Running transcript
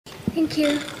Thank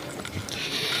you.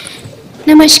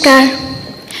 Namaskar.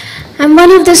 I'm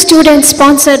one of the students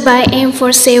sponsored by Aim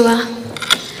for SEVA.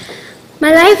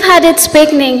 My life had its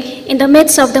beginning in the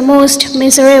midst of the most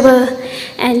miserable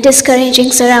and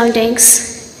discouraging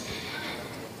surroundings.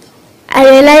 I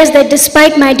realized that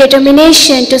despite my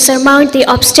determination to surmount the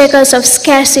obstacles of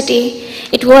scarcity,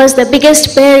 it was the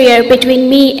biggest barrier between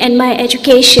me and my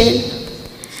education.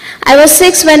 I was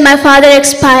 6 when my father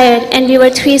expired, and we were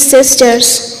 3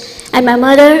 sisters, and my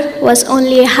mother was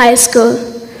only in high school,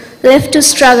 left to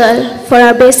struggle for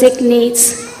our basic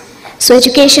needs. So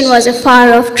education was a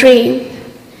far-off dream.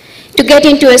 To get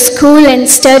into a school and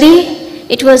study,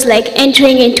 it was like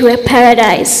entering into a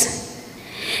paradise.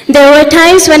 There were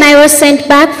times when I was sent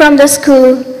back from the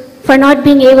school for not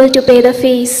being able to pay the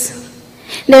fees.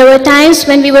 There were times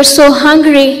when we were so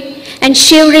hungry and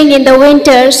shivering in the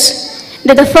winters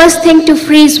that the first thing to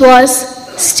freeze was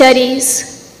studies.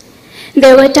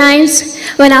 There were times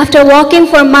when after walking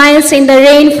for miles in the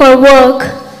rain for work,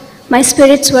 my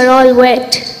spirits were all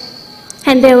wet.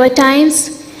 And there were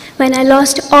times when I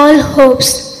lost all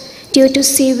hopes due to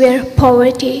severe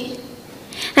poverty.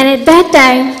 And at that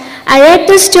time, I read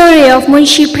the story of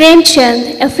Munshi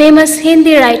Premchand, a famous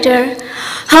Hindi writer,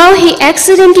 how he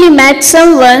accidentally met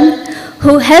someone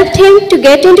who helped him to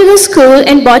get into the school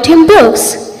and bought him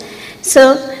books.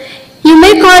 So, you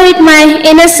may call it my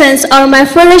innocence or my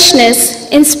foolishness.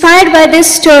 Inspired by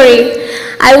this story,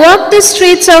 I walked the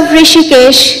streets of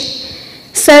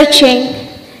Rishikesh, searching,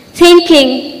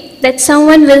 thinking that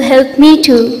someone will help me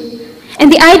too.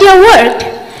 And the idea worked.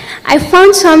 I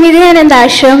found Swami Dayananda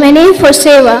Ashram and Aim for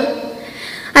SEVA.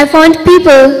 I found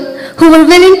people who were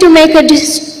willing to make a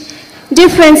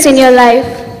difference in your life.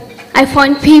 I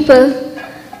found people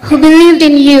who believed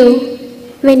in you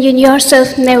when you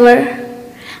yourself never.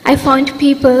 I found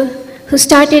people who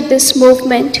started this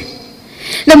movement,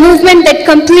 the movement that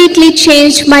completely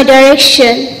changed my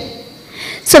direction.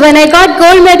 So when I got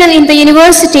gold medal in the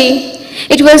university,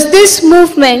 it was this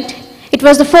movement, it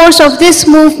was the force of this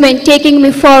movement taking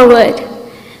me forward.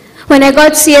 When I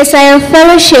got CSIR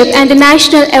fellowship and the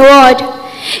national award,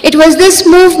 it was this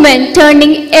movement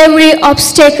turning every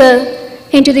obstacle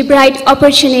into the bright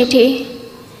opportunity.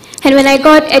 And when I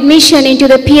got admission into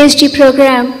the PhD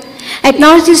program at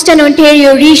Northeastern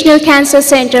Ontario Regional Cancer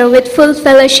Centre with full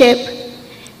fellowship,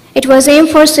 it was Aim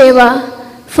for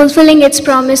SEVA fulfilling its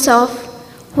promise of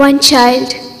one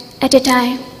child at a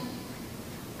time.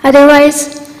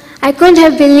 Otherwise, I couldn't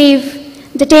have believed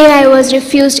the day I was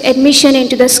refused admission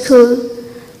into the school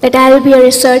that I will be a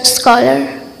research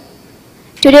scholar.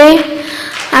 Today,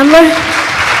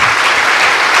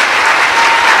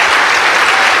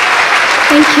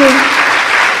 Thank you.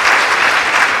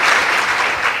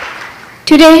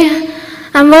 Today,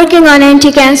 I'm working on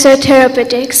anti-cancer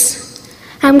therapeutics.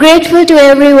 I'm grateful to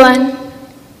everyone,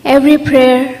 every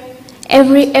prayer,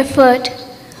 every effort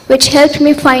which helped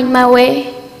me find my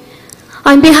way.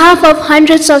 On behalf of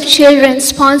hundreds of children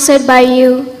sponsored by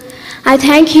you, I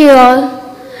thank you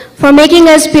all for making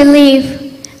us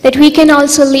believe that we can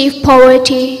also leave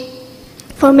poverty,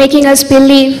 for making us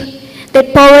believe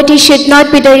that poverty should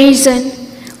not be the reason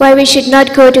why we should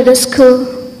not go to the school,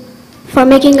 for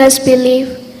making us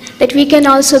believe that we can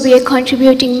also be a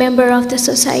contributing member of the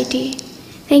society.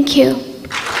 Thank you.